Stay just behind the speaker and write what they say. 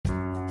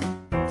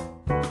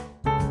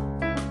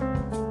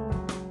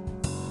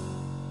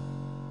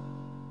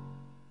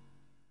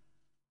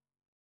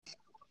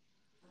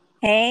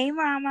Hey,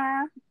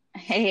 Mama.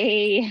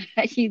 Hey,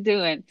 how you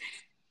doing?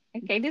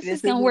 Okay, this is This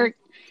is gonna work.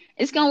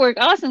 It's gonna work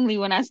awesomely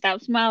when I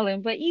stop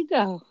smiling, but you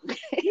go.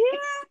 yeah,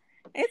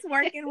 it's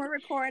working. We're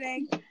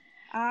recording.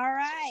 All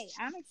right.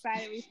 I'm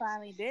excited we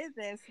finally did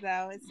this,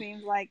 though. It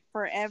seems like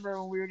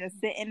forever when we were just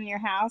sitting in your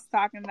house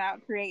talking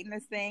about creating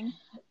this thing.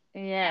 Uh,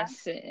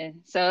 Yes.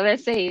 So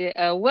let's say,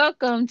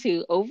 welcome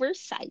to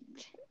Oversight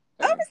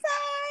or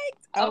Oversight.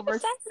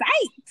 Oversight.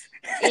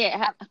 Oversight.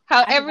 Yeah, I think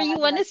however I you like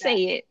it want to like that.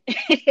 say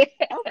it.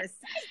 Oversight.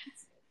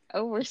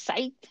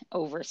 Oversight,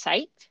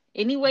 oversight.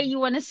 Any way you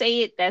want to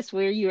say it, that's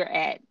where you're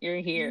at. You're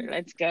here. Mm,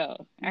 Let's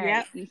go. All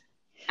Yep. right.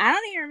 I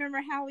don't even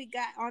remember how we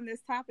got on this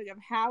topic of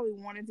how we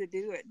wanted to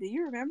do it. Do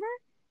you remember?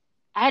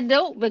 I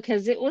don't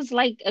because it was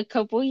like a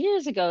couple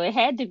years ago. It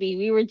had to be.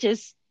 We were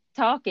just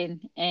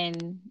talking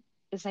and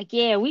it's like,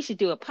 yeah, we should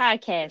do a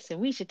podcast and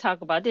we should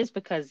talk about this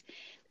because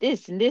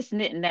this and this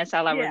and that, and that's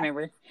all I Yeah,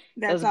 remember.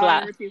 that's Those all I block.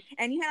 remember too.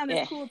 And you had on this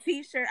Yeah. cool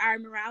T-shirt. I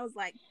remember I was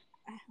like,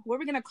 "What are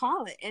we gonna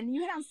call it?" And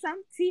you had on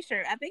some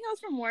T-shirt. I think it was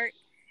from work,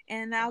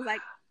 and I was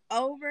like,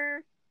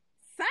 "Oversight,"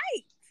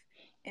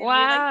 and we were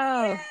like,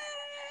 Wow.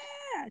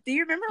 "Yeah." Do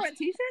you remember what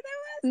T-shirt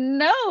that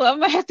No, I'm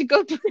gonna have to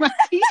go through my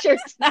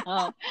t-shirts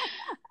now.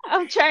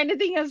 I'm trying to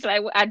think. I was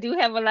like, I do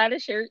have a lot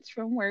of shirts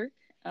from work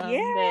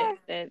was?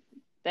 that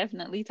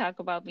definitely talk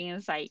about being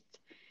psyched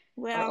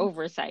or Well,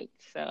 oversight.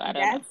 So I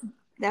don't know.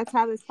 that's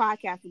how this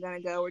podcast is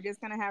gonna go. We're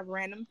just gonna have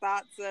random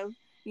thoughts of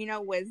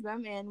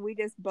wisdom, and we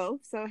just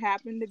both so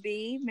happen to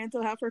be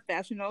mental health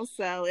professionals,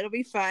 so it'll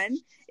be fun.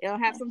 It'll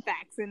have some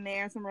facts in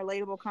there, some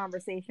relatable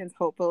conversations,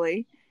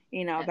 hopefully,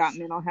 about Yes.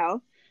 mental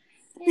health.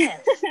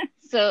 Yes.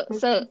 So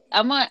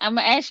I'm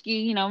gonna ask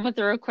you. I'm gonna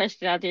throw a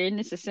question out there, and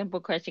it's a simple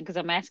question because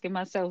I'm asking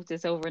myself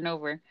this over and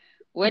over.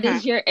 What Uh-huh.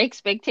 is your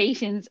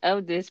expectations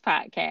of this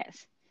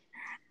podcast?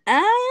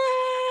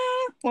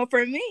 Well,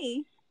 for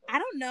me, I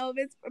don't know if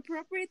it's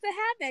appropriate to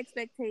have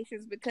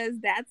expectations because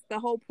that's the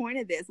whole point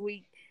of this.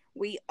 We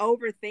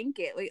overthink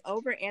it. We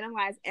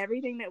overanalyze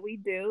everything that we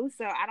do.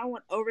 So I don't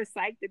want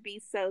oversight to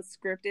be so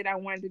scripted. I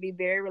want it to be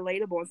very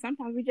relatable. And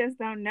sometimes we just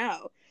don't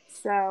know.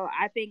 So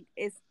I think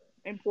it's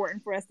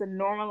important for us to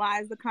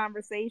normalize the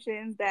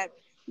conversations that,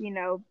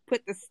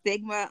 put the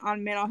stigma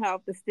on mental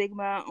health, the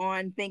stigma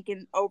on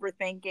thinking,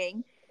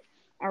 overthinking,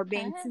 or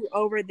being Okay. too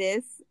over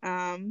this.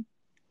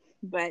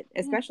 But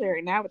Yeah. especially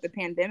right now with the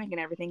pandemic and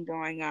everything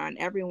going on,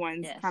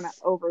 everyone's kind of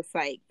Yes.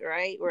 oversight,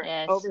 right? We're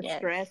Yes.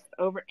 Yes. overstressed,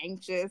 over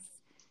anxious.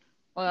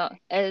 Well,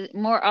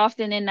 more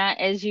often than not,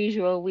 as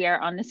usual, we are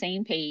on the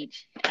same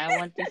page. I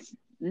want this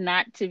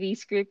not to be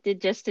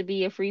scripted, just to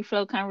be a free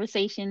flow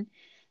conversation,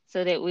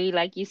 so that we,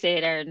 like you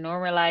said, are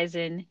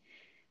normalizing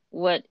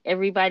what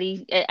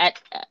everybody.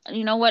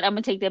 You know what? I'm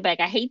gonna take that back.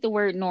 I hate the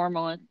word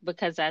normal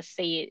because I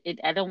say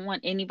I don't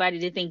want anybody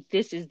to think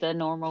this is the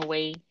normal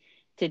way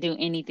to do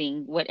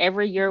anything.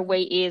 Whatever your Mhm.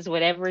 way is,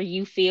 whatever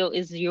you feel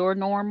is your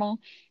normal,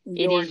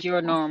 it Your is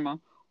your normal.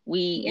 normal.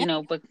 We,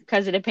 Yep.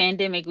 because of the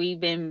pandemic, we've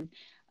been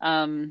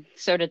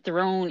sort of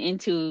thrown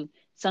into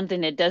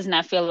something that does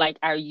not feel like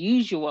our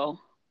usual,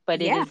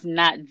 but it Yeah. is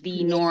not the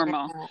Yeah.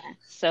 normal.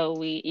 So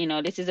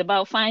this is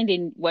about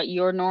finding what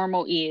your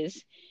normal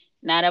is,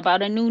 not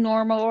about a new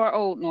normal or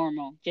old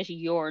normal, just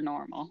your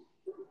normal.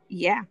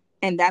 Yeah.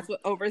 And that's what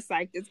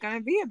oversight is going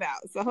to be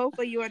about. So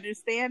hopefully you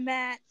understand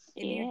that.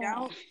 If you Yeah,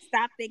 don't,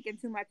 stop thinking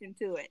too much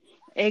into it.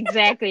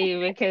 exactly.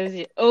 Because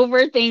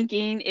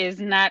overthinking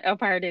is not a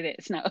part of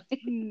this. No.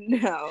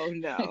 No,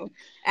 no.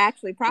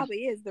 Actually,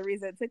 probably is the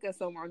reason it took us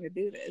so long to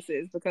do this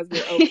is because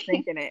we're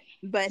overthinking it.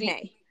 But See,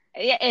 hey.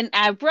 yeah, and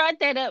I brought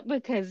that up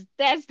because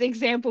that's the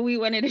example we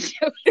wanted to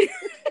show.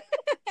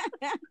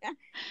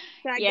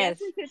 So I guess Yes,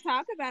 we should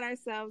talk about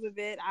ourselves a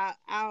bit.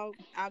 I'll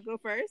go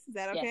first. Is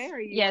that okay, yes, or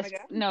you want to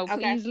yes. No, go?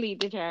 Okay. please lead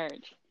the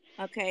charge.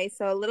 Okay.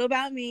 So a little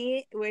about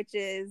me, which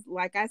is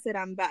like I said,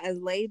 I'm about as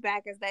laid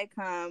back as they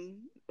come.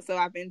 So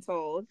I've been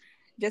told.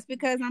 Just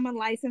because I'm a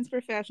licensed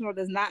professional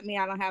does not mean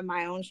I don't have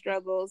my own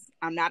struggles.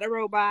 I'm not a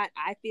robot.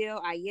 I feel,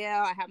 I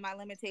yell, I have my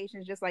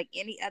limitations just like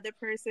any other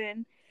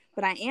person.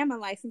 But I am a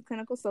licensed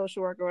clinical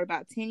social worker with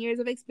about 10 years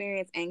of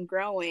experience and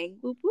growing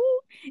whoop,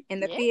 whoop, in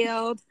the Yeah.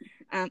 field.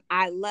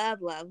 I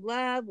love, love,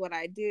 love what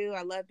I do.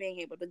 I love being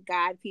able to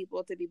guide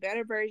people to be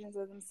better versions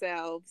of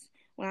themselves.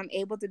 When I'm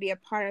able to be a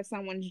part of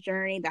someone's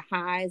journey, the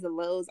highs, the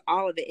lows,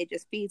 all of it, it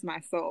just feeds my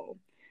soul.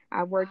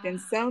 I've worked in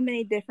Wow. so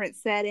many different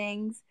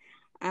settings,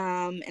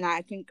 and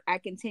I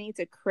continue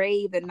to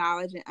crave the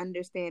knowledge and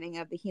understanding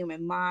of the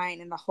human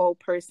mind and the whole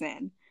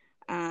person.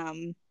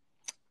 Um,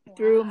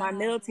 Through my Wow.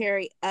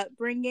 military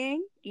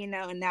upbringing, and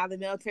now the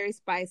military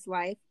spice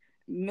life,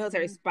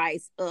 military Mm.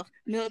 spice,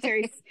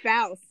 military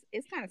spouse.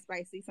 It's kind of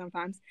spicy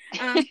sometimes.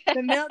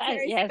 The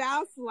military Yes.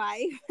 spouse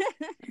life.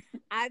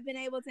 I've been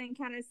able to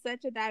encounter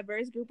such a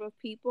diverse group of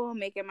people,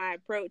 making my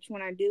approach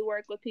when I do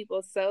work with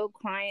people so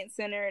client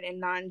centered and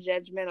non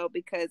judgmental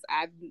because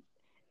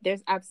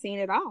I've seen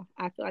it all.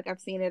 I feel like I've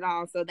seen it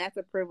all. So that's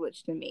a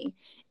privilege to me.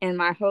 And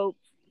my hope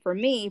for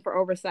me for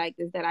oversight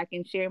is that I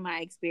can share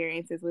my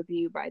experiences with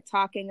you by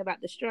talking about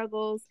the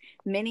struggles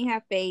many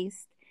have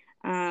faced,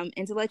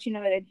 and to let you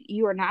know that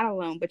you are not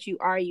alone, but you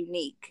are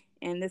unique.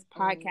 And this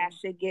podcast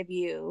should give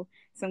you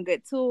some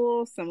good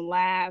tools, some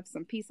laughs,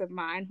 some peace of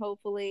mind,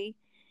 hopefully.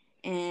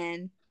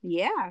 And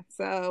yeah,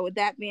 so with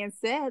that being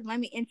said, let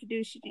me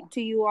introduce you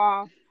to you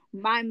all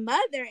my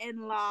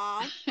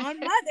mother-in-law on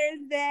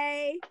Mother's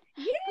Day.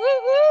 Yeah,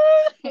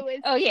 who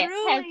is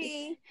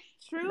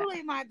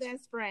truly my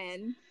best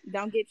friend.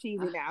 Don't get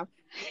cheesy now.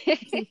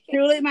 She's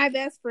truly my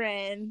best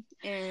friend,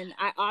 and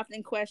I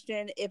often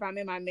question if I'm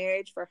in my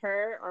marriage for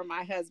her or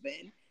my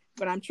husband.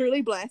 But I'm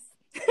truly blessed.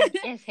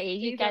 Yes, hey,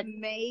 She's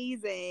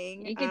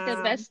amazing. You get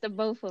the best of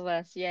both of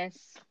us. Yes.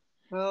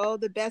 Oh,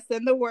 the best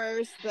and the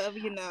worst of,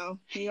 you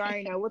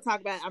already know. We'll talk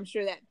about, I'm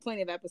sure, that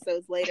plenty of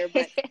episodes later.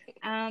 But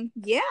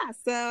yeah,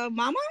 so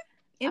Mama,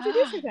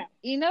 introduce yourself.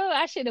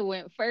 I should have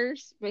went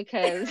first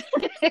because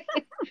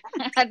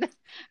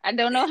I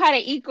don't know how to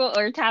equal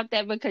or top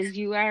that, because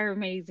you are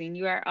amazing.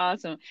 You are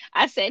awesome.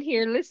 I sat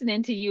here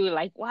listening to you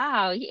like,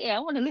 wow, yeah,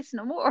 I want to listen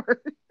to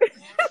more.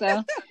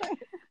 So,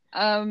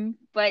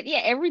 but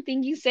yeah,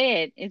 everything you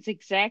said, it's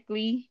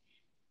exactly,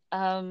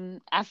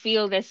 I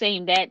feel the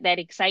same, that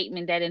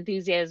excitement, that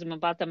enthusiasm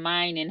about the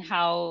mind and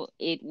how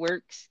it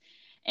works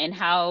and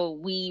how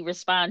we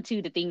respond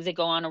to the things that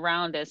go on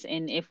around us.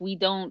 And if we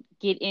don't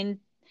get in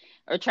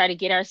or try to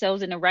get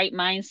ourselves in the right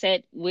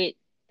mindset with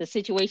the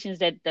situations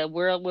that the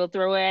world will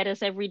throw at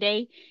us every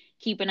day,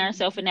 keeping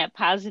ourselves in that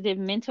positive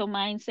mental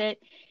mindset,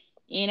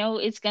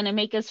 it's going to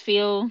make us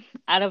feel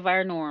out of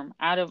our norm.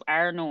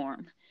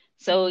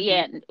 So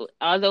yeah,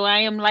 although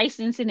I am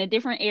licensed in a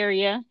different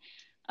area,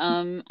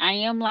 I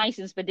am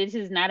licensed, but this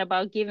is not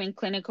about giving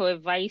clinical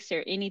advice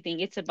or anything.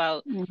 It's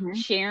about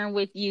sharing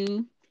with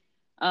you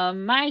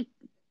my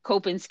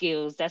coping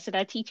skills. That's what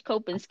I teach,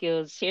 coping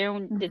skills,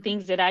 sharing the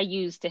things that I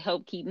use to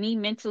help keep me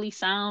mentally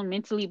sound,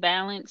 mentally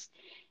balanced,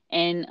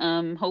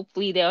 and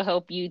hopefully they'll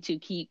help you to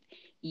keep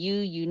you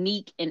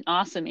unique and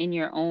awesome in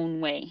your own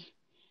way.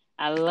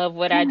 I love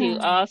what I do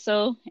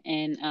also,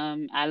 and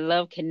I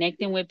love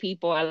connecting with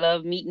people. I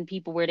love meeting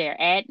people where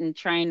they're at and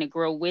trying to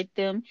grow with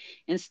them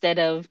instead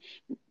of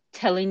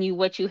telling you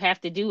what you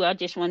have to do. I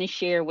just want to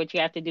share what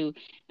you have to do.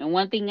 And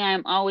one thing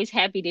I'm always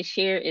happy to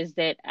share is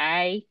that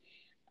I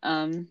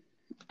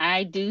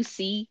do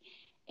see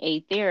a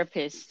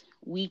therapist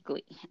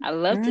weekly. I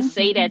love to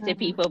say that to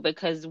people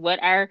because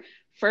what our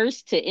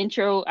first podcast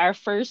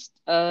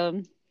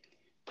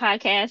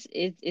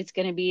is, it's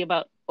going to be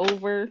about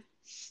over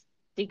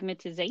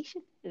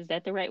stigmatization. Is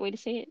that the right way to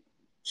say it?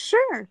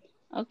 Sure.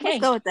 Okay.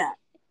 Let's go with that.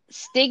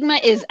 Stigma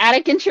is out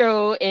of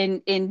control,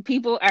 and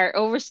people are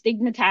over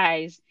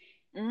stigmatized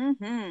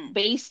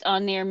based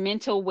on their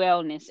mental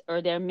wellness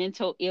or their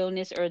mental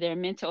illness or their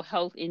mental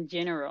health in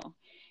general.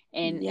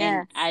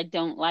 And I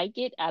don't like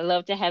it. I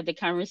love to have the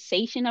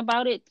conversation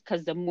about it,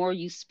 because the more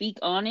you speak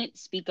on it,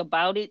 speak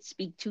about it,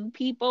 speak to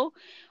people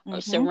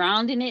or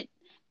surrounding it,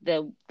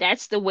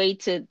 that's the way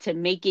to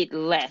make it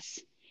less.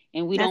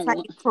 And we that's don't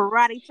like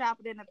karate chop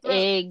it in the throat.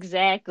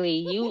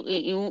 Exactly.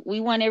 We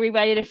want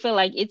everybody to feel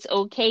like it's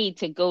okay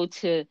to go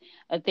to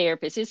a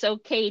therapist. It's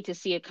okay to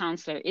see a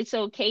counselor. It's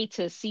okay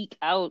to seek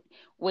out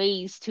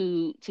ways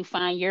to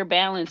find your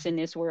balance in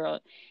this world.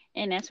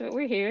 And that's what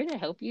we're here to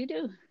help you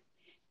do.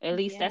 At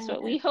least that's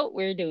what we hope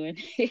we're doing.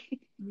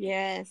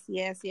 Yes.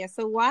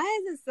 So why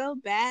is it so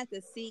bad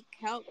to seek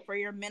help for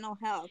your mental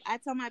health? I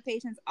tell my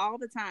patients all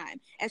the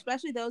time,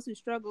 especially those who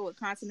struggle with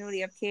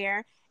continuity of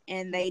care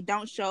and they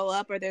don't show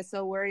up, or they're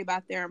so worried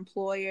about their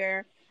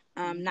employer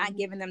not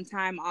giving them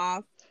time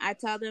off. I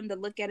tell them to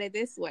look at it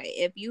this way.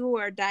 If you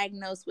were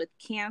diagnosed with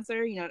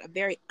cancer, a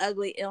very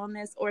ugly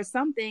illness or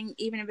something,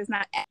 even if it's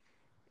not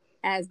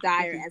as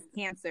dire as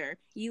cancer,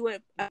 you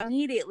would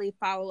immediately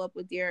follow up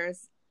with your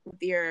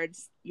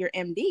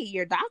MD,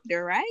 your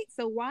doctor, right?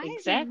 So why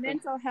is your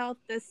mental health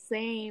the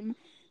same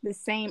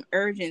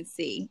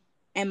urgency?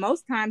 And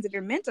most times, if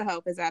your mental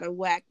health is out of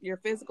whack, your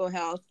physical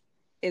health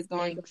is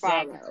going to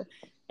follow.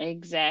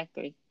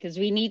 Exactly, because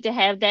we need to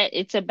have that.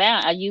 It's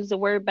about, I use the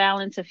word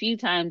balance a few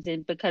times,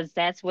 and because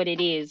that's what it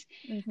is.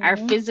 Our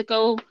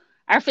physical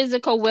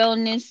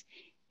wellness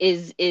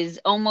is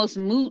almost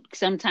moot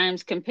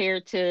sometimes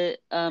compared to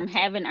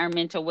having our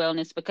mental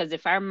wellness, because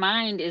if our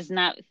mind is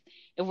not,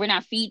 if we're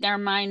not feeding our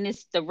mind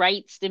the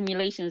right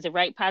stimulations, the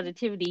right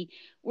positivity,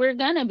 we're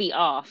gonna be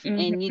off,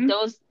 and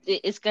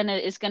it's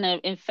gonna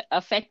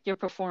affect your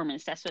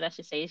performance. That's what I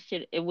should say.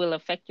 It will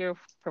affect your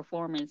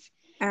performance.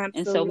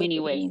 Absolutely. In so many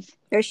ways.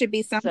 There should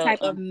be some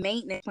type of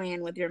maintenance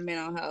plan with your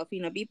mental health.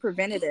 Be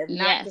preventative,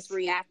 not just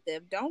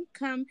reactive. Don't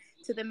come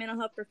to the mental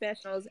health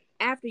professionals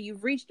after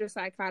you've reached your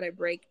psychotic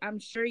break. I'm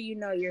sure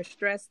you're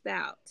stressed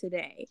out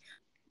today.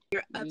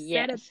 You're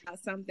upset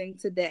about something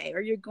today,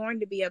 or you're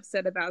going to be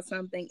upset about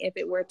something if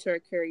it were to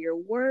occur. You're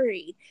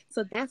worried.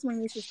 So that's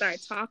when you should start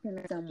talking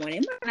to someone.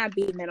 It might not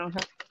be mental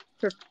health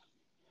at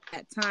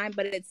that time,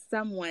 but it's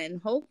someone.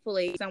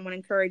 Hopefully someone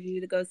encourages you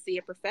to go see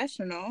a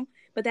professional,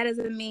 but that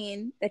doesn't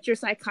mean that you're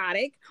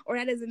psychotic, or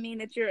that doesn't mean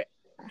that you're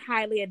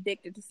highly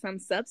addicted to some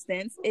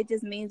substance. It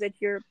just means that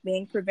you're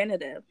being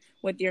preventative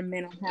with your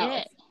mental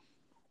health.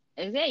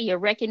 You're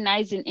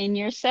recognizing in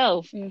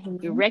yourself, you're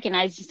Mm-hmm.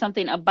 recognizing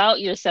something about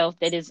yourself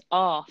that is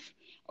off,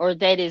 or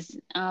that is,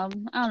 I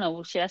don't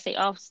know, should I say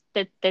off?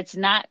 That's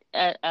not,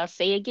 I'll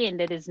say again,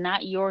 that is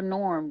not your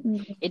norm.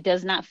 Mm-hmm. It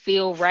does not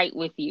feel right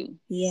with you.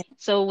 Yeah.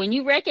 So when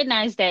you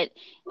recognize that,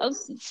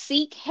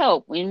 seek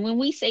help. And when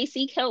we say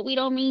seek help, we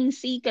don't mean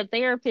seek a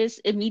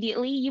therapist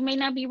immediately. You may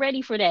not be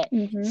ready for that.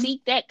 Mm-hmm.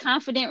 Seek that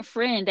confident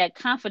friend, that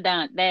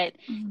confidant, that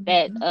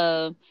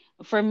Mm-hmm.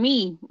 for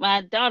me,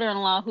 my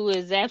daughter-in-law, who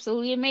is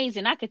absolutely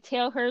amazing, I could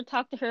tell her,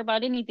 talk to her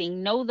about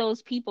anything. Know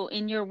those people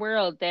in your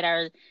world that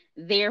are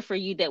there for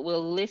you, that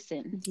will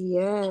listen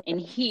Yeah. and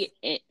hear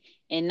it,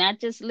 and not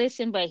just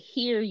listen, but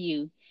hear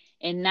you,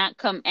 and not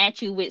come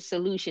at you with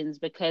solutions,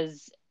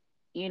 because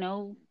you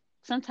know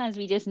sometimes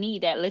we just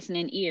need that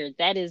listening ear.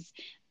 That is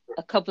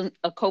a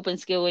coping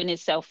skill in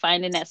itself,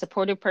 finding that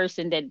supportive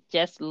person that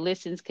just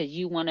listens because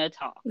you want to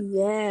talk,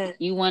 Yeah.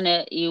 you want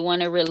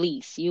to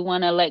release, you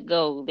want to let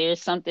go.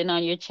 There's something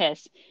on your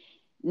chest,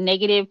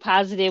 negative,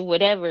 positive,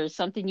 whatever,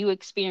 something you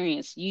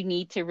experience, you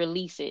need to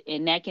release it.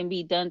 And that can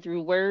be done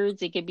through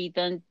words, it can be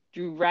done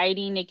through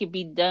writing, it can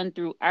be done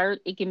through art,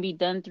 it can be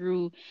done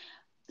through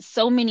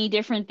so many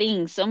different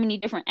things, so many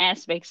different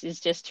aspects. Is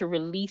just to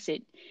release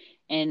it.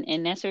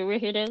 And that's what we're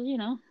here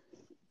to,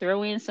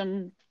 throw in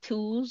some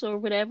tools or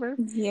whatever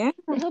Yeah.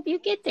 to help you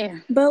get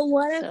there. But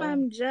what if So,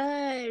 I'm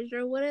judged,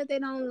 or what if they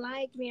don't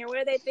like me, or what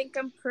if they think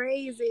I'm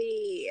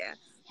crazy?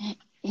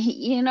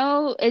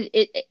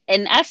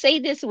 and I say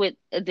this with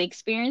the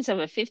experience of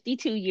a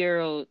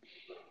 52-year-old,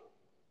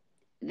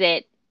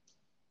 that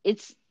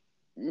it's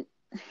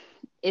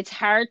it's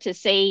hard to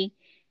say,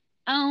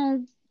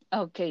 um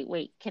okay,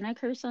 wait, can I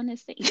curse on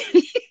this thing?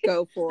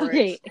 Go for it.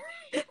 Okay,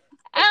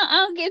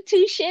 I don't give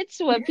two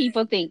shits what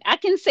people think. I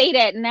can say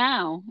that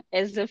now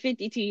as a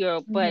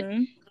 52-year-old, but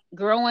Mm-hmm.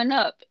 growing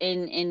up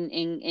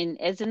and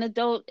as an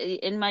adult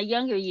in my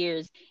younger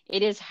years,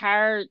 it is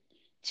hard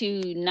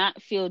to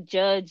not feel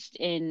judged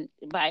and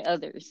by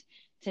others,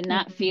 to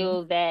not Mm-hmm.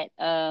 feel that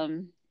I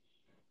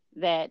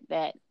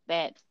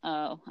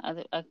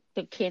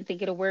can't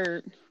think of the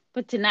word,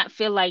 but to not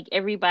feel like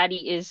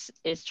everybody is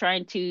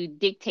trying to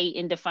dictate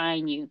and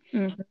define you,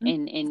 Mm-hmm.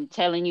 and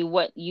telling you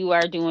what you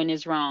are doing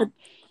is But wrong,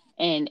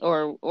 and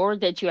or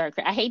that you are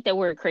I hate that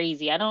word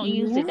crazy. I don't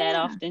use it that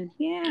yeah, often.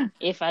 yeah.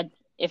 If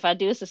I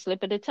do, it's a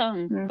slip of the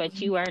tongue. But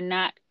Mm-hmm. you are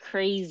not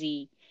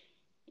crazy,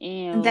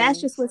 And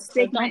that's just what so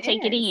stigma don't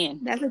take it is.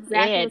 in. That's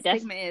exactly Yeah, what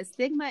that's stigma is.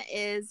 Stigma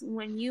is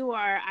when you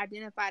are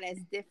identified as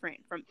different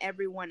from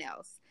everyone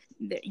else.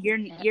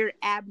 You're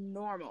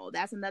abnormal.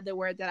 That's another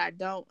word that I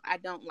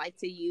don't like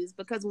to use,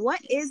 because what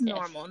is yes,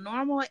 normal?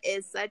 Normal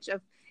is such a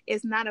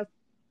it's not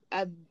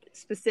a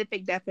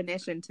specific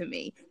definition to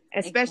me,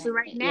 especially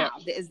right exactly. Yeah,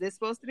 now. Is this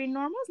supposed to be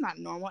normal? It's not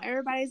normal.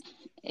 Everybody's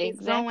is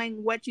exactly.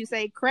 going, what you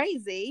say,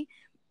 crazy,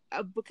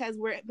 because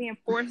we're being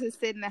forced to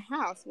sit in the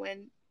house,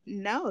 when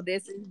no,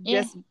 this is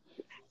Yeah, just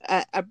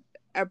a, a,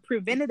 a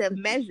preventative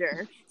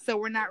measure, so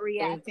we're not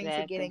reacting to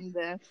exactly. getting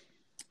the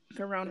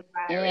coronavirus.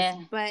 Yeah,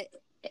 But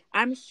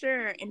I'm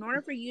sure in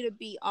order for you to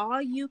be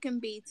all you can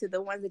be to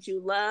the ones that you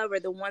love or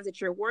the ones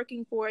that you're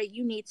working for,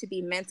 you need to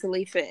be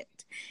mentally fit.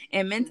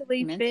 And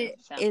mentally mentally. fit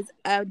So, is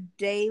a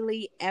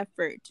daily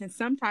effort. And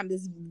sometimes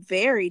it's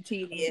very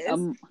tedious,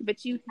 um,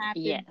 but you have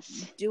to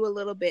yes. do a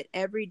little bit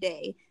every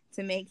day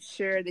to make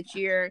sure that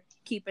you're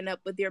keeping up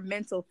with your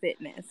mental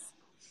fitness.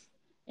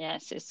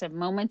 Yes, it's a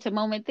moment to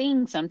moment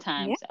thing Yeah.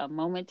 sometimes, a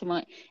moment to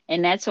moment.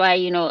 And that's why,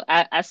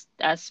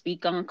 I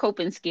speak on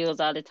coping skills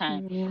all the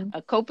time. Mhm.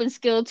 A coping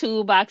skill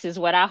toolbox is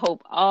what I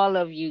hope all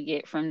of you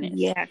get from this,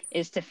 Yes.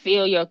 is to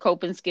fill your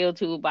coping skill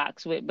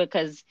toolbox with,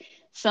 because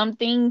some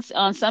things,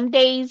 on some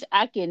days,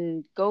 I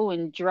can go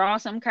and draw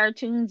some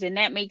cartoons and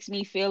that makes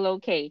me feel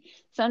okay.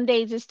 Some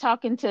days it's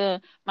talking to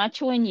my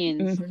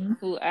twinions, Hmm.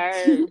 who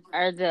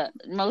are the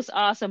most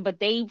awesome, but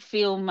they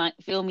fill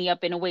me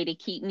up in a way to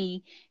keep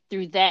me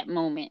through that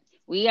moment.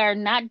 We are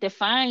not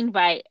defined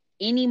by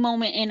any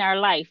moment in our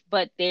life,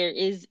 but there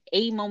is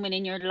a moment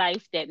in your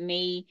life that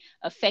may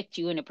affect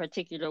you in a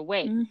particular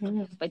way.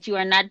 Hmm. But you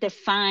are not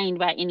defined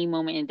by any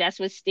moment. And that's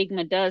what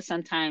stigma does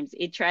sometimes.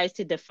 It tries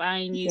to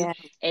define you Yeah.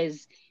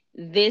 as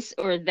this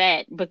or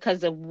that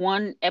because of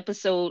one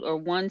episode or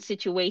one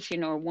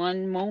situation or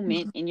one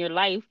moment in your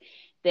life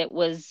that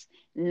was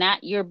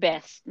not your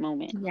best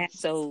moment. Yes.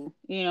 So,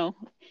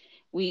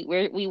 we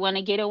want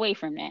to get away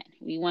from that.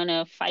 We want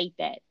to fight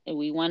that, and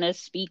we want to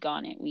speak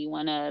on it. We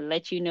want to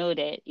let you know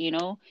that,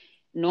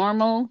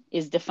 normal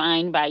is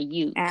defined by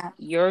you.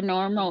 Your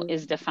normal Absolutely.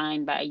 is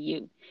defined by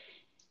you,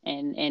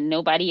 and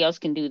nobody else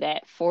can do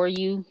that for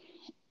you,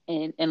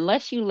 and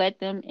unless you let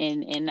them.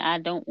 And I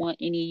don't want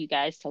any of you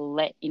guys to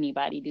let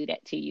anybody do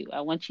that to you.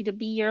 I want you to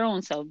be your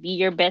own self, be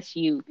your best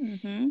you.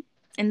 Hmm.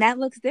 And that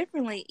looks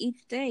differently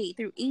each day,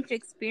 through each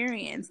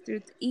experience,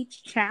 through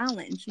each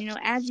challenge.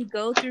 As you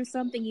go through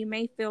something, you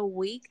may feel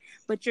weak,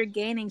 but you're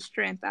gaining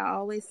strength. I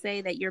always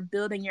say that you're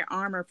building your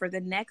armor for the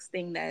next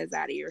thing that is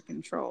out of your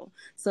control.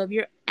 So if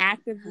you're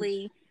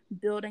actively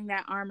building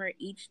that armor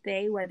each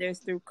day, whether it's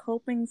through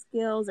coping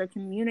skills or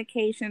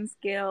communication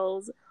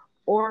skills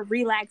or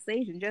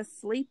relaxation, just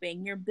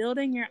sleeping. You're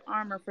building your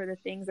armor for the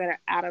things that are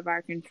out of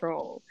our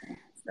control.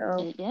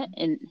 So Yeah,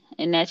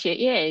 and that's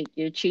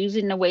you're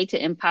choosing the way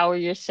to empower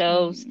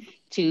yourselves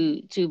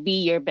to be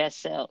your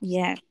best selves.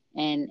 yeah.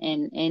 And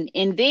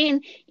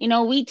then,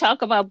 we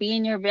talk about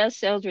being your best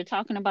selves. We're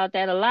talking about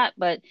that a lot,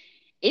 but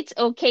it's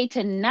okay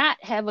to not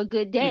have a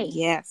good day.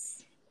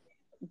 Yes.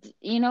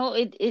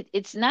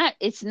 It's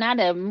not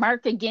a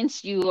mark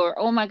against you, or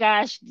oh my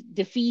gosh,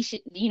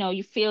 defeat,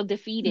 you feel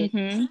defeated.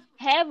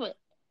 Mm-hmm.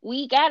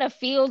 We gotta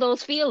feel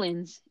those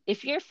feelings.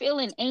 If you're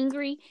feeling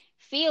angry,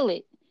 feel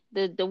it.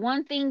 The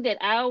one thing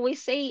that I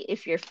always say,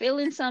 if you're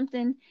feeling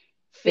something,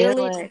 feel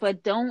Feel it, it.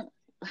 but don't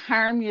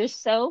harm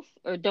yourself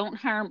or don't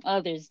harm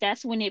others.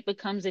 That's when it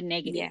becomes a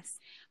negative. Yes.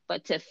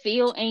 But to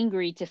feel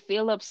angry, to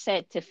feel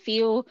upset, to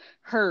feel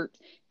hurt,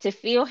 to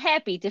feel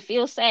happy, to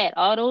feel sad,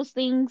 all those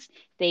things,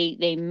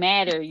 they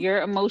matter.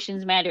 Your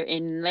emotions matter.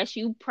 And unless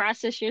you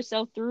process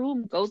yourself through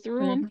them, go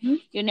through them, Mm-hmm.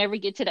 you'll never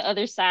get to the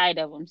other side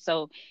of them.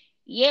 So,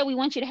 yeah, we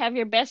want you to have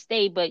your best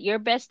day, but your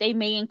best day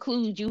may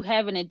include you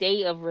having a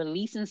day of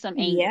releasing some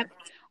anger, Yep.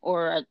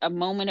 or a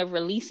moment of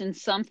releasing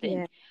something.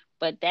 Yeah.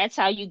 But that's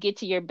how you get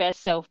to your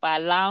best self, by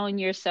allowing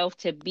yourself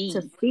to To be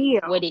what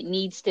feel. it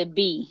needs to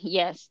be.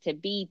 Yes,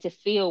 to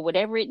feel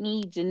whatever it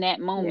needs in that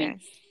moment.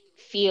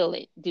 Yes. Feel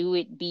it, do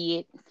it, be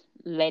it,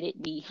 let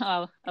it be.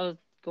 Oh, I was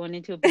going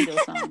into a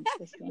Beatles song.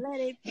 Let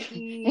it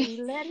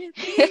be. Let it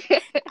be.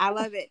 I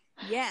love it.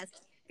 Yes.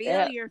 Feel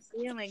Yeah. your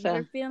feelings. So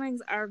Your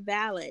feelings are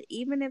valid.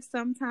 Even if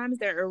sometimes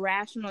they're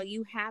irrational,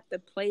 you have to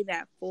play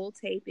that full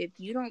tape. If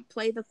you don't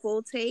play the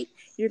full tape,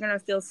 you're going to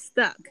feel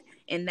stuck.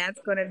 And that's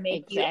going to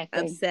make you exactly,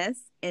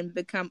 obsessed and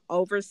become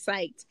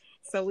oversight.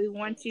 So we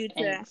want you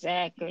to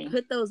exactly.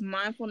 put those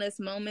mindfulness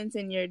moments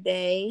in your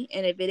day.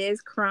 And if it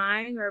is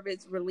crying, or if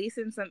it's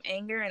releasing some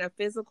anger in a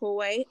physical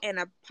way, and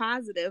a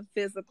positive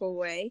physical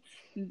way,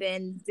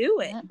 then do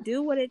it. Yeah.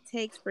 Do what it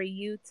takes for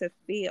you to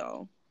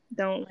feel.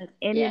 Don't let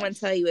anyone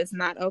tell Yes. you it's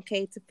not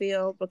okay to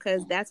feel,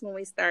 because that's when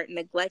we start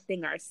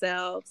neglecting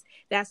ourselves.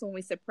 That's when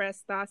we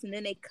suppress thoughts, and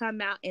then they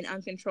come out in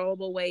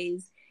uncontrollable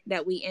ways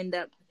that we end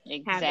up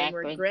having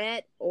Exactly.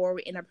 regret, or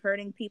we end up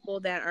hurting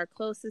people that are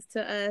closest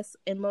to us,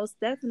 and most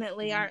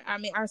definitely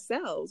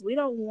ourselves. We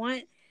don't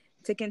want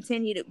to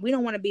we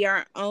don't want to be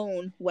our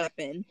own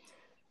weapon.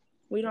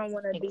 We don't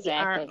want to be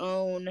our Exactly.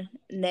 own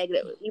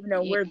negative, even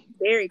though You, we're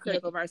very you,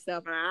 critical of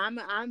ourselves. And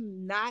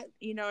I'm not,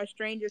 a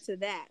stranger to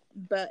that.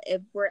 But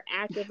if we're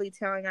actively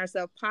telling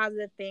ourselves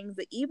positive things,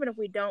 that even if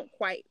we don't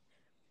quite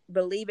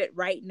believe it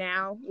right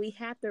now, we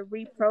have to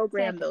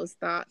reprogram exactly. those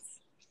thoughts.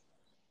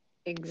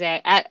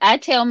 Exactly. I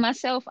tell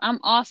myself I'm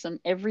awesome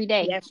every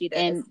day. Yes, she does.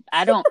 And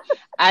I don't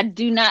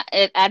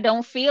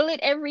feel it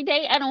every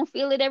day. I don't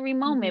feel it every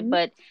moment, Mm-hmm.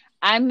 but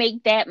I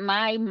make that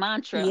my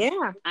mantra.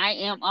 Yeah. I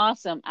am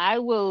awesome. I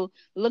will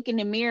look in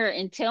the mirror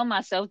and tell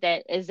myself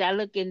that as I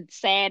look in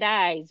sad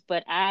eyes,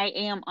 but I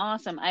am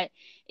awesome.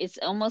 It's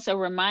almost a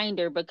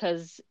reminder,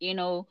 because,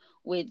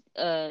 with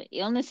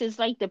illnesses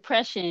like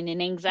depression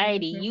and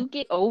anxiety, Mm-hmm. you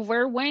get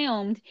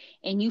overwhelmed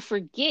and you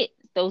forget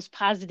those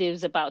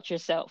positives about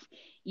yourself.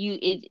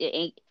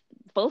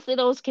 Both of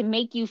those can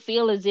make you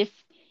feel as if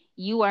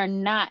you are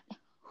not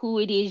who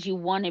it is you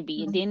want to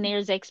be, and then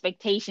there's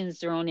expectations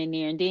thrown in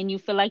there, and then you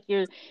feel like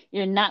you're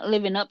not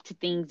living up to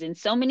things, and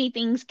so many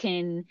things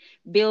can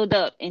build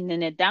up, and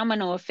then the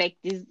domino effect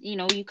is,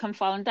 you come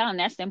falling down.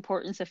 That's the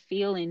importance of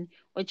feeling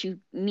what you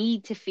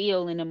need to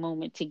feel in a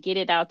moment, to get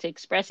it out, to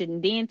express it,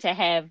 and then to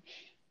have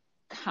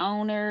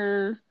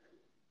counter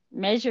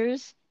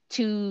measures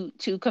to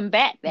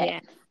combat that. Yeah.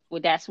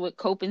 Well, that's what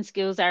coping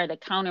skills are, the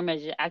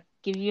countermeasure. I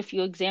give you a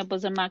few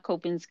examples of my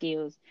coping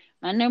skills.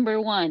 My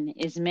number one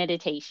is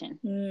meditation.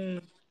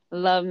 Mm.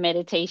 Love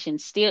meditation.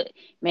 Still,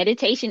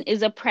 meditation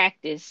is a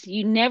practice.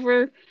 You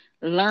never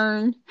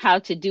learn how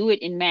to do it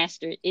and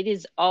master it. It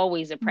is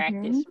always a Mm-hmm.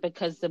 practice,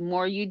 because the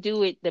more you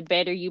do it, the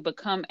better you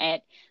become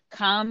at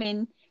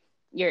calming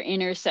your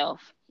inner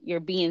self. You're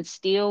being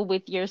still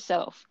with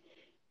yourself.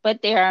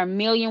 But there are a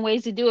million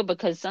ways to do it,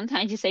 because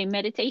sometimes you say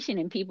meditation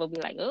and people be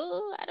like,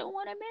 oh, I don't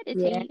want to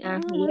meditate. Yeah. I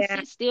want to Yeah.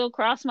 sit still,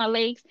 cross my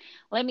legs.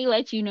 Let me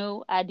let you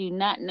know, I do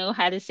not know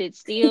how to sit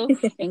still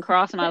and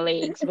cross my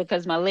legs,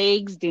 because my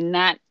legs do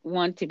not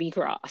want to be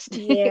crossed.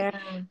 Yeah.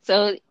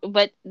 So,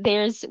 but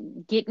there's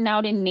getting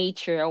out in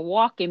nature, a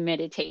walk in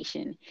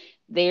meditation.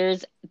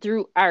 There's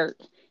through art.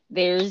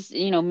 There's,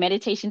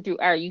 meditation through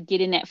art. You get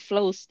in that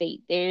flow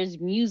state. There's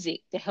music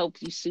to help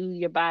you soothe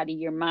your body,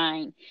 your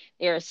mind.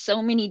 There are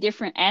so many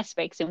different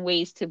aspects and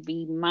ways to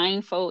be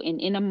mindful and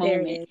in a There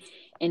moment. is.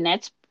 And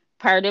that's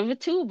part of a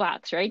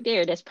toolbox right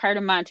there. That's part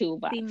of my See,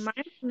 toolbox.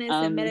 mindfulness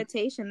and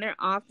meditation, they're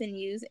often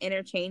used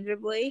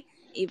interchangeably,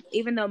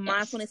 even though Yes.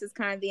 mindfulness is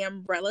kind of the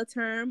umbrella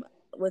term,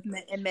 and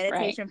Right.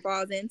 meditation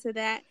falls into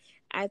that.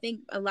 I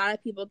think a lot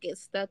of people get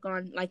stuck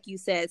on, like you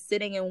said,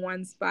 sitting in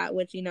one spot,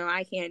 which,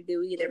 I can't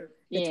do either.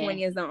 The Yeah.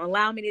 20s don't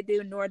allow me to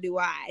do, nor do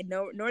I.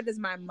 No, nor does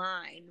my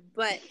mind.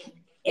 But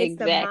it's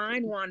the mind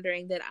Exactly.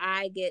 wandering that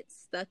I get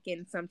stuck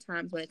in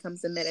sometimes when it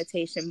comes to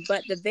meditation.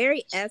 But the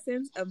very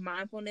essence of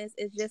mindfulness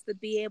is just to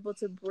be able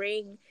to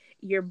bring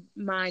your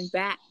mind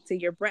back to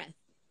your breath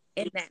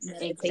in that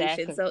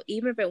meditation. Exactly. So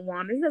even if it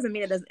wanders, it doesn't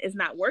mean it's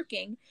not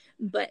working.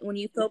 But when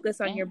you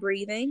focus on Yeah. your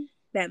breathing,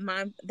 that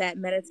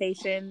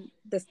meditation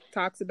this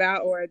talks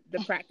about, or the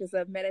practice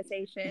of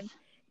meditation,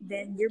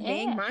 then you're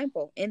being Yeah.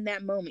 mindful in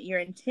that moment. You're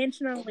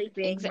intentionally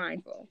being Exactly.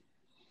 mindful.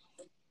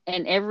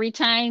 And every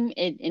time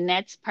and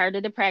that's part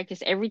of the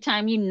practice, every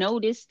time you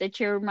notice that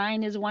your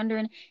mind is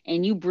wandering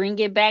and you bring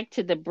it back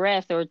to the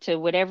breath or to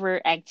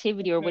whatever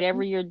activity or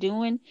whatever Mhm. you're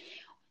doing,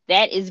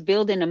 that is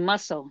building a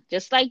muscle.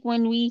 Just like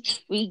when we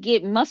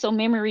get muscle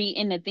memory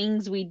in the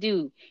things we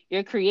do,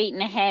 you're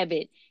creating a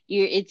habit.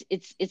 You're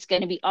it's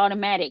going to be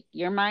automatic.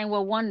 Your mind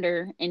will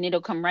wander and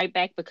it'll come right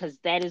back because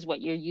that is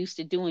what you're used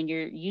to doing.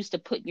 You're used to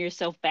putting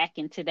yourself back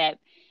into that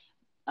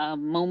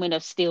moment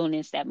of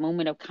stillness, that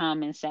moment of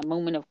calmness, that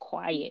moment of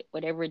quiet,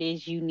 whatever it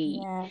is you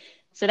need. Yeah.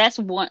 So that's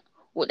one.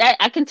 Well, that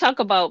I can talk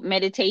about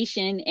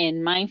meditation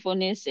and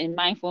mindfulness and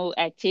mindful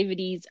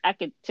activities. I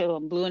could till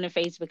I'm blue in the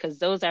face because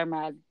those are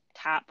my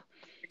top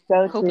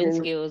Go coping to.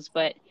 skills.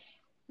 But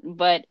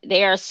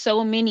there are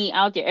so many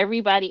out there.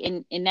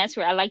 Everybody, and that's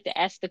where I like to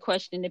ask the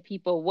question to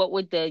people: what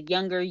would the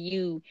younger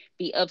you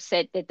be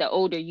upset that the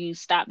older you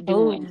stopped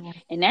doing? Oh.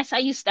 And that's how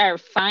you start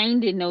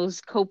finding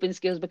those coping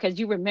skills, because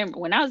you remember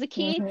when I was a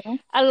kid, Mm-hmm.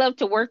 I loved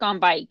to work on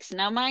bikes.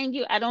 Now, mind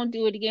you, I don't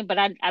do it again, but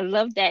I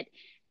love that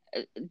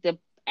the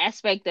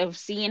aspect of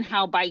seeing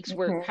how bikes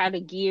work, Mm-hmm. how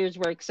the gears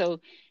work.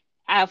 So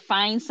I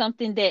find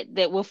something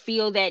that will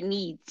feel that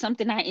need,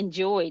 something I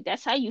enjoy.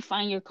 That's how you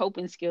find your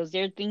coping skills.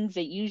 There are things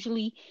that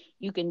usually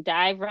you can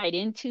dive right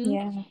into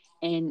Yeah.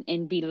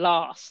 and be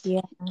lost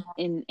Yeah.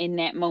 in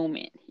that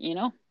moment, you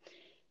know?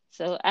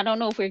 So I don't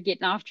know if we're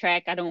getting off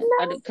track. I No,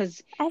 don't,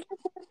 I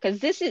cause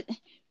this is,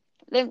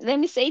 let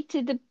me say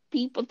to the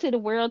people, to the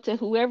world, to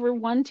whoever,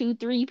 one, two,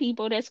 three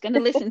people that's going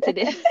to listen to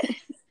this,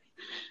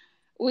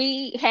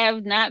 we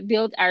have not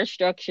built our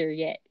structure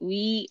yet.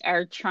 We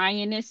are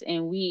trying this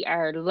and we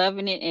are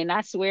loving it. And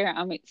I swear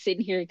I'm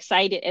sitting here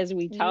excited as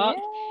we talk.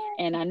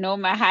 yeah, And I know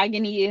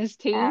Mahogany is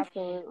too.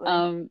 absolutely.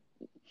 Um,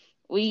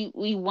 we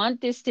want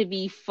this to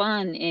be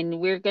fun, and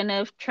we're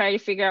gonna try to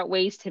figure out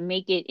ways to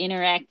make it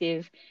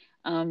interactive.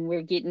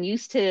 We're getting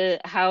used to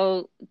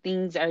how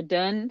things are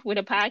done with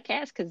a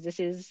podcast because this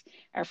is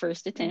our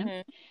first attempt,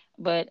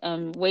 Mm-hmm.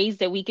 but ways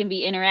that we can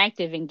be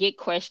interactive and get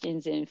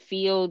questions and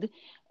field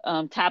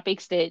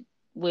topics that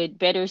would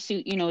better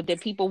suit,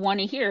 that people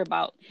want to hear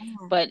about.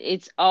 Yeah. But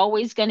it's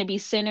always going to be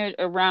centered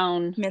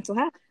around Mental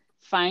health,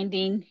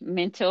 finding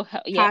mental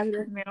health. Yep,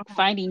 positive mental health.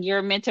 finding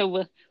your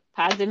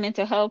positive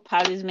mental health,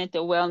 positive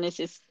mental wellness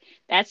is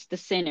that's the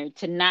center.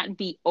 To not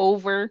be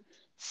over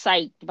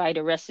psyched by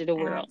the rest of the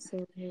world.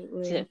 To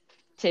Absolutely.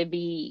 to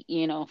be,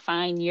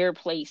 find your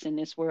place in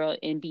this world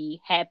and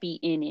be happy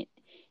in it.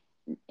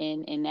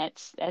 And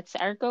that's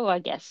our goal, I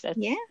guess.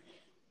 Yeah,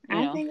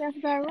 I think that's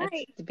about That's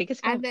right. the biggest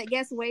I goal.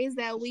 guess ways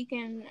that we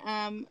can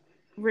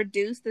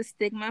reduce the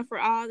stigma for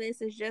all this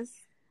is just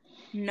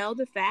know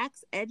the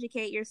facts,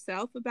 educate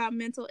yourself about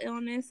mental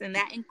illness, and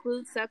that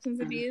includes substance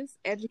Mm-hmm. abuse.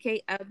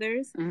 Educate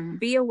others. Mm-hmm.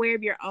 Be aware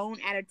of your own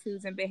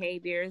attitudes and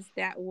behaviors.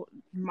 Yes.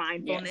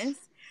 Mindfulness.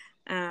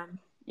 Um,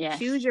 Yes.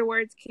 choose your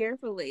words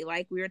carefully.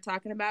 Like we were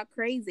talking about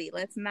crazy.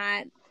 Let's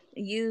not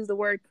use the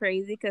word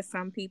crazy because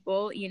some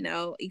people,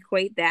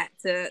 equate that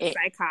to It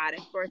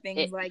psychotic or things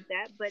it like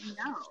that. But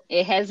no.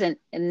 it has a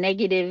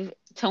negative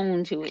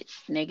tone to it,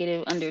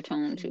 negative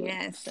undertone to it.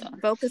 Yes. So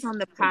Focus on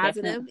the so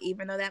positive, definitely.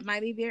 even though that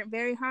might be very,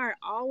 very hard.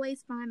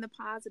 Always find the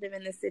positive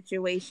in the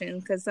situation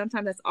because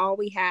sometimes that's all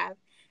we have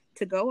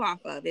to go off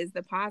of is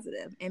the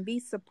positive, and be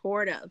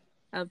supportive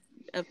of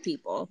of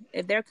people.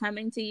 If they're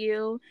coming to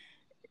you,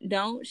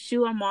 don't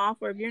shoo them off,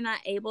 or if you're not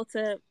able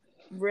to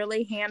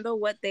really handle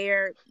what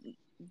they're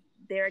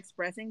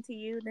expressing to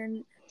you,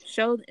 then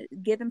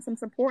give them some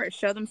support.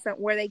 Show them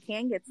where they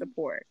can get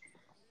support.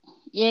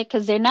 Yeah,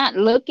 because they're not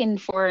looking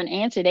for an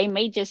answer. They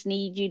may just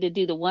need you to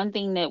do the one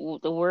thing that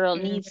the world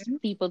needs Mm-hmm.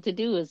 people to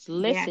do is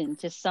Yes. listen,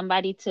 just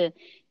somebody to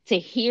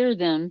hear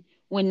them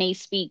when they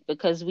speak,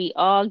 because we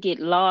all get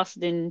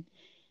lost in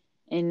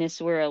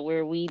this world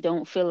where we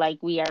don't feel like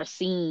we are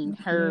seen,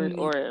 heard,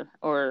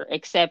 Mm-hmm. or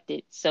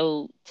accepted.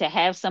 So to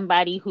have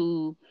somebody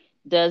who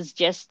does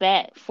just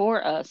that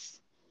for us,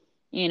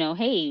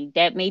 hey,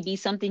 that may be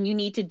something you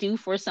need to do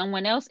for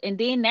someone else, and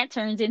then that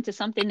turns into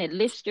something that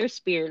lifts your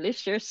spirit,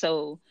 lifts your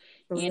soul.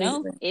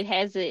 Absolutely. It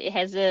has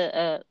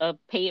a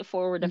pay it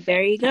forward There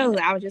effect, you kind go.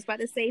 of. I was just about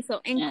to say, so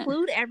Yeah,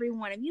 include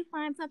everyone. If you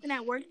find something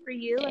that worked for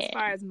you as yeah.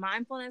 far as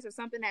mindfulness or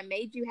something that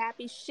made you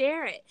happy,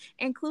 share it.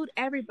 Include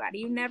everybody.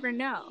 You never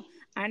know.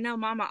 I know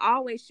Mama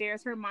always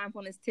shares her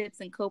mindfulness tips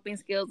and coping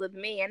skills with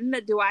me. And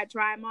do I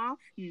try them all?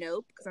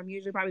 Nope, because I'm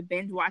usually probably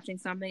binge watching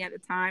something at the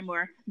time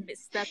or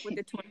stuck with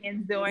the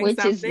twins doing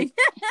Which is something.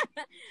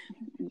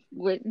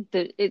 with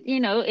but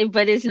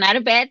it's not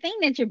a bad thing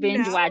that you're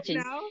binge No, watching.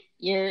 no.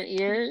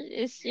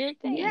 It's your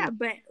Yeah, thing.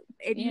 but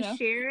if you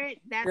share it,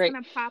 that's Great.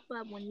 gonna pop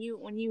up when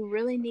you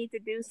really need to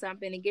do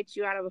something to get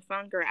you out of a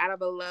funk or out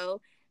of a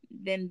low.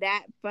 Then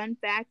that fun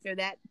fact or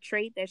that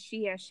trait that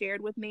she has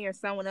shared with me or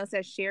someone else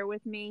has shared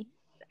with me,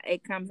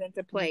 it comes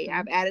into play.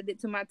 I've added it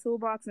to my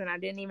toolbox and I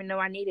didn't even know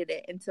I needed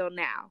it until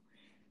now.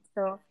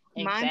 So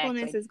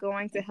mindfulness is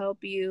going to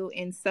help you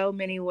in so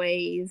many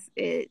ways.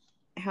 It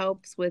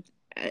helps with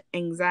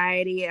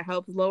anxiety. It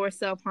helps lower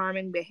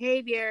self-harming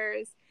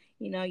behaviors.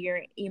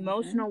 Your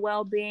emotional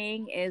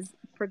well-being is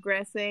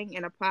progressing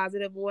in a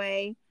positive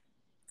way.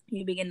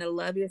 You begin to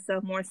love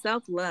yourself more.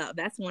 Self-love,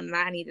 that's one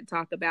that I need to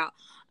talk about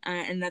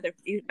in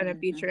a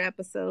future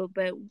episode.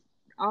 But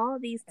all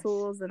these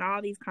tools and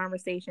all these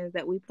conversations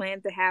that we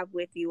plan to have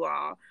with you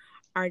all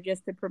are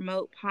just to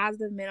promote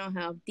positive mental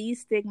health,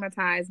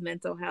 destigmatize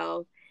mental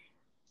health,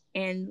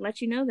 and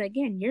let you know that,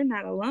 again, you're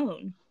not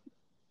alone.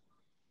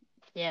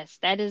 Yes,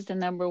 that is the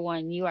number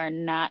one. You are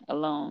not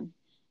alone.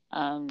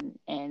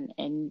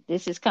 And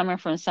this is coming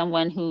from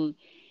someone who's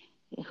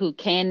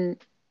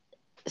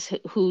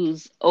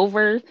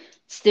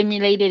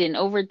overstimulated and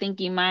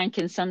overthinking mind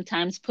can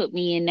sometimes put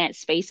me in that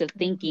space of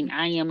thinking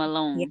I am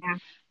alone. Yeah.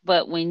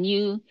 But when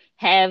you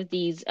have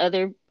these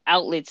other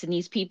outlets and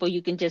these people,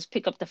 you can just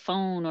pick up the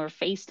phone or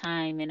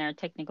FaceTime in our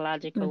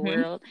technological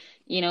world.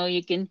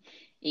 You can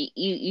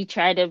you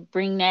try to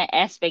bring that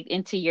aspect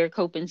into your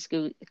coping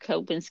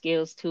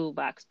skills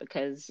toolbox,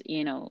 because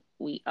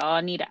we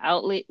all need an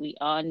outlet. We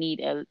all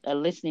need a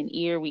listening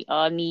ear. We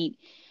all need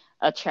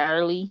a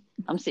Charlie.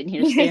 I'm sitting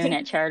here staring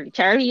at Charlie.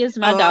 Charlie is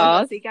my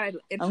dog. So you gotta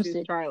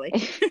introduce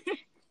Charlie.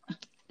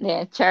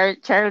 Yeah,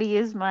 Charlie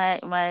is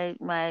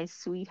my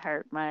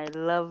sweetheart, my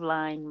love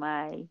line,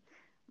 my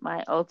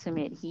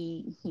ultimate.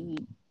 He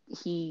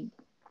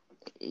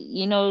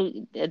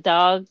a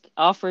dog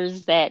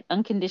offers that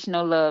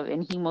unconditional love,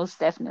 and he most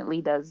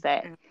definitely does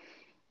that.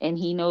 And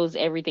he knows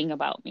everything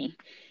about me.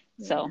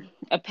 So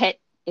a pet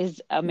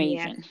is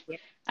amazing. Yeah.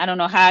 I don't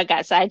know how I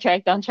got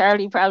sidetracked on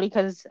Charlie, probably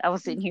because I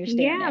was sitting here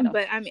staring at him.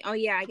 But I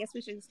guess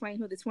we should explain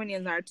who the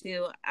Twinions are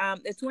too.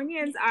 The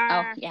Twinions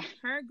are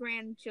her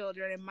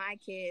grandchildren and my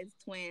kids'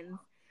 twins.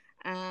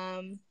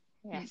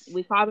 Yes.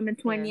 We call them the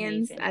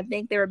Twinions. I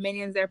think they were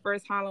Minions their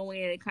first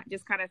Halloween, and it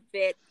just kind of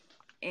fit.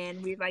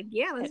 And we're like,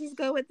 let's just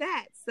go with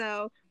that.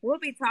 So we'll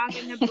be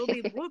talking.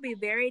 We'll be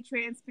very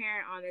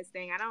transparent on this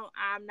thing.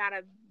 I'm not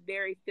a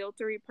very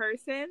filtery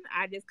person.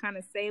 I just kind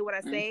of say what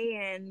I say,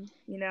 and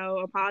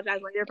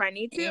apologize later if I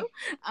need to.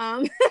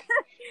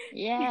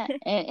 Yeah,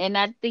 and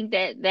I think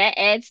that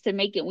adds to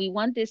make it. We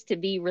want this to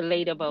be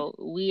relatable.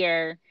 We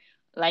are,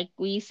 like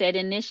we said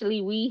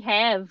initially, we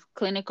have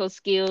clinical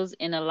skills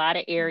in a lot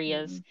of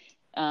areas,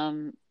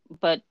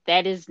 but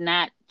that is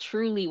not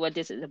truly what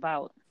this is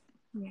about.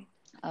 Yeah.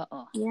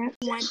 Yeah,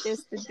 I want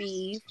this to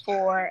be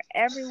for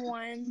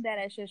everyone that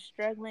is just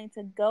struggling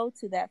to go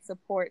to that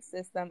support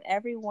system.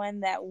 Everyone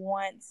that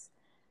wants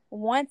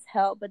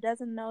help but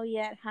doesn't know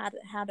yet how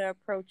to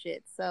approach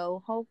it.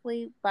 So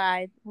hopefully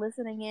by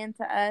listening in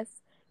to us,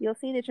 you'll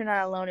see that you're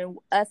not alone. And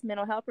us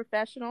mental health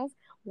professionals,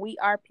 we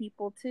are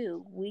people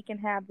too. We can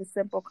have the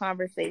simple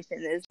conversation.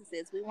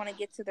 We want to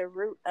get to the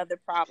root of the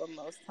problem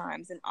most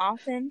times, and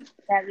often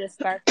that just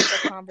starts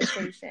with a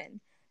conversation.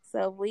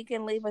 So if we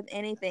can leave with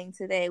anything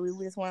today, we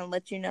just want to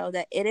let you know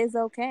that it is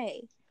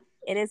okay.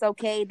 It is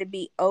okay to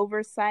be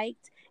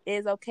overpsyched. It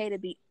is okay to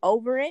be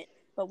over it,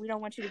 but we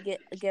don't want you to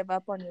give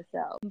up on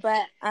yourself.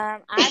 But I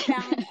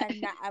found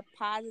a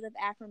positive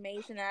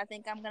affirmation, and I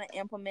think I'm going to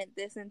implement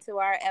this into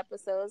our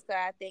episodes,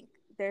 because I think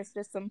there's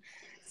just some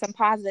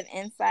positive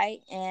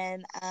insight.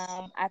 And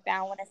I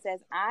found one that says,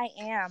 I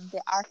am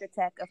the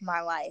architect of my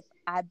life.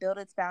 I build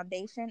its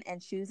foundation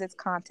and choose its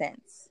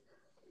contents.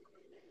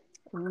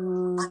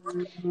 Ooh.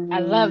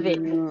 I love it.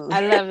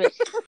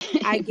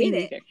 I get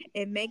it.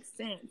 It makes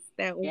sense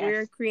that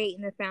we're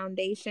creating a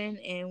foundation,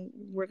 and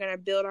we're going to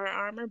build our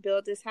armor,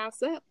 build this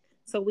house up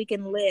so we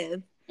can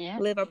live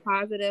a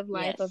positive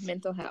life of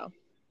mental health.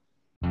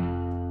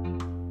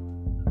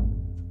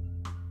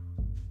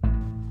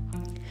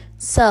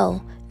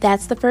 So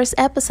that's the first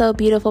episode,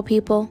 beautiful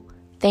people.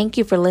 Thank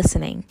you for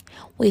listening.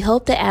 We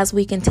hope that as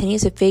we continue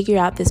to figure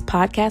out this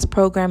podcast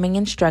programming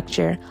and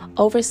structure,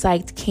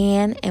 Overpsyched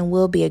can and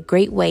will be a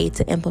great way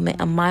to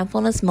implement a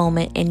mindfulness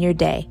moment in your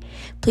day.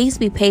 Please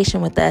be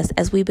patient with us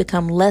as we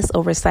become less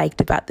overpsyched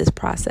about this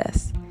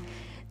process.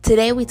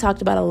 Today we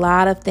talked about a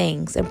lot of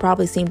things and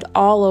probably seemed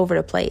all over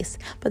the place,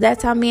 but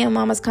that's how me and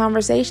Mama's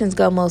conversations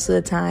go most of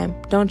the time.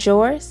 Don't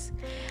yours?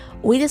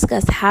 We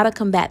discussed how to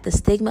combat the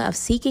stigma of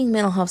seeking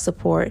mental health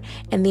support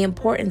and the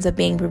importance of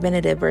being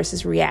preventative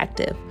versus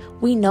reactive.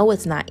 We know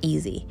it's not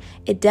easy.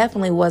 It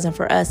definitely wasn't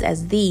for us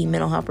as the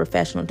mental health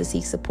professional to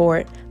seek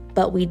support,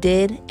 but we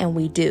did and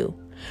we do.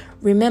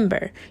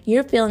 Remember,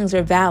 your feelings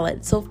are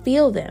valid, so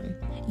feel them.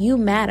 You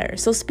matter,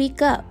 so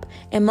speak up.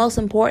 And most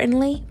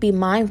importantly, be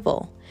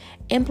mindful.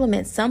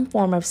 Implement some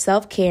form of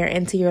self-care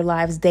into your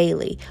lives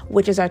daily,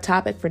 which is our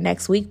topic for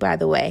next week, by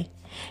the way.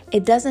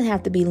 It doesn't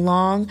have to be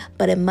long,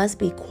 but it must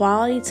be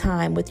quality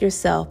time with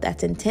yourself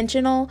that's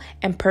intentional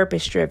and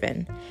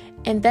purpose-driven.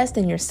 Invest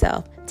in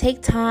yourself.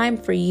 Take time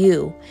for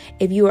you.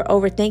 If you are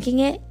overthinking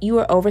it, you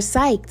are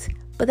overpsyched,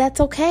 but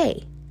that's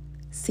okay.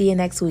 See you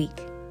next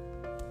week.